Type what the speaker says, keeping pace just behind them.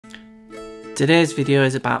Today's video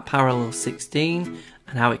is about parallel 16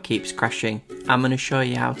 and how it keeps crashing. I'm going to show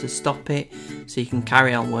you how to stop it so you can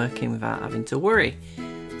carry on working without having to worry.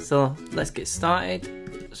 So let's get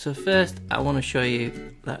started. So first I want to show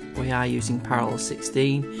you that we are using parallel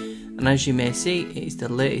 16, and as you may see it is the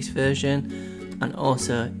latest version, and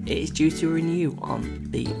also it is due to renew on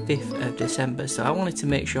the 5th of December. So I wanted to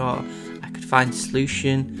make sure I could find a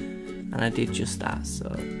solution, and I did just that. So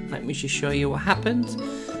let me just show you what happens.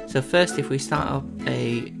 So first, if we start up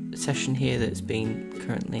a session here that's been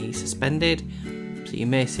currently suspended, so you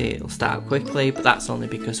may see it'll start up quickly, but that's only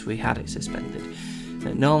because we had it suspended.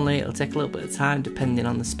 And normally it'll take a little bit of time depending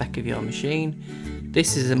on the spec of your machine.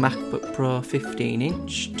 This is a MacBook Pro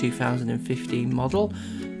 15-inch 2015 model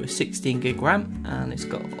with 16 gig RAM, and it's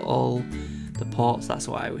got all the ports. That's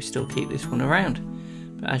why we still keep this one around.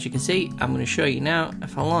 But as you can see, I'm going to show you now.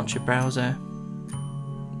 If I launch a browser,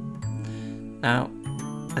 now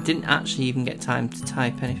I didn't actually even get time to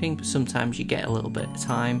type anything, but sometimes you get a little bit of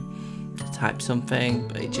time to type something,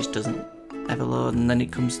 but it just doesn't ever load, and then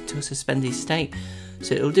it comes to a suspended state.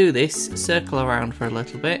 So it'll do this, circle around for a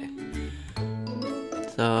little bit.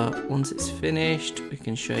 So once it's finished, we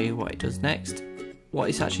can show you what it does next. What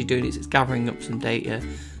it's actually doing is it's gathering up some data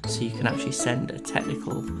so you can actually send a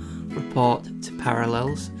technical report to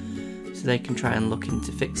Parallels so they can try and look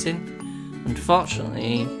into fixing.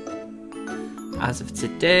 Unfortunately, as of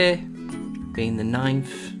today, being the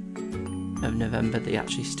 9th of November, they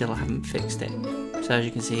actually still haven't fixed it. So as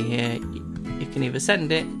you can see here, you can either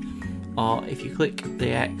send it, or if you click the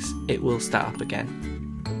X, it will start up again.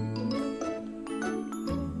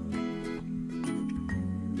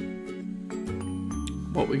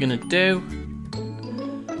 What we're going to do,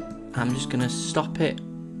 I'm just going to stop it.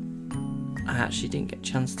 I actually didn't get a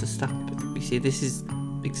chance to stop it. You see, this is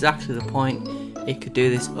exactly the point. It could do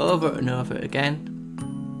this over and over again.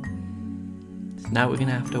 So now we're going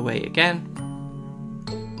to have to wait again,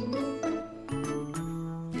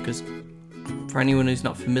 because for anyone who's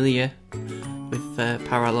not familiar with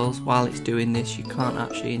Parallels, while it's doing this you can't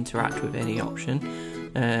actually interact with any option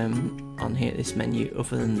on here, this menu,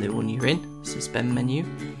 other than the one you're in, suspend menu.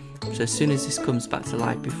 So as soon as this comes back to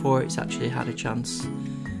life, before it's actually had a chance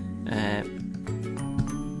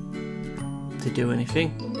to do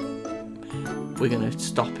anything, we're going to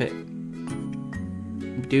stop it.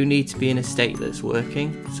 We do need to be in a state that's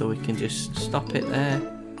working, so we can just stop it there.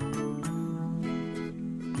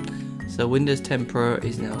 So Windows 10 Pro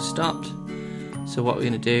is now stopped. So what we're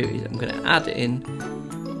going to do is I'm going to add in,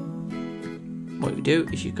 what you do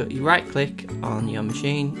is you right click on your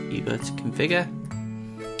machine, you go to configure,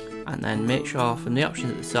 and then make sure from the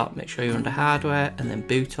options at the top, make sure you're under hardware and then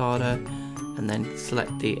boot order, and then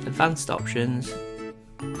select the advanced options.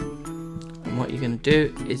 And what you're going to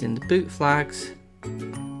do is in the boot flags,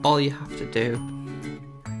 all you have to do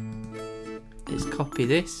is copy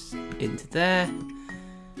this into there.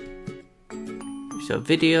 So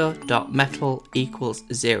video.metal equals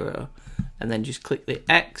 0, and then just click the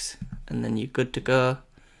X, and then you're good to go,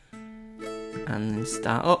 and then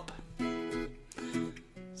start up.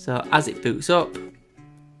 So as it boots up,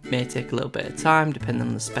 it may take a little bit of time depending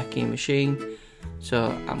on the spec of your machine.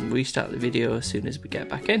 So I'm restart the video as soon as we get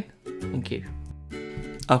back in. Thank you.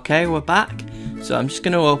 Okay, we're back. So I'm just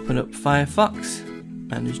going to open up Firefox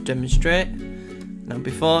and just demonstrate. Now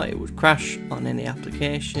before, it would crash on any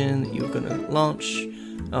application that you were going to launch,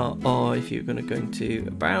 or if you're going to go into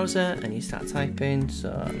a browser and you start typing.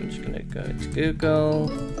 So I'm just going to go to Google,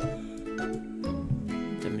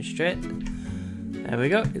 demonstrate. There we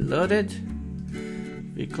go, it loaded.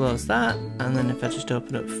 We close that, and then if I just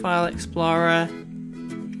open up File Explorer,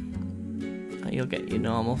 you'll get your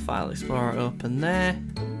normal File Explorer open there.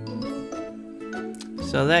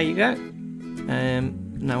 So there you go.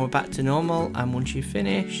 Now we're back to normal, and once you've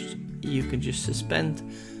finished, you can just suspend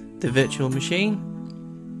the virtual machine.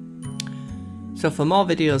 So for more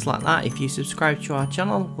videos like that, if you subscribe to our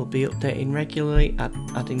channel, we'll be updating regularly,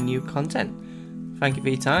 adding new content. Thank you for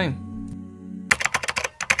your time.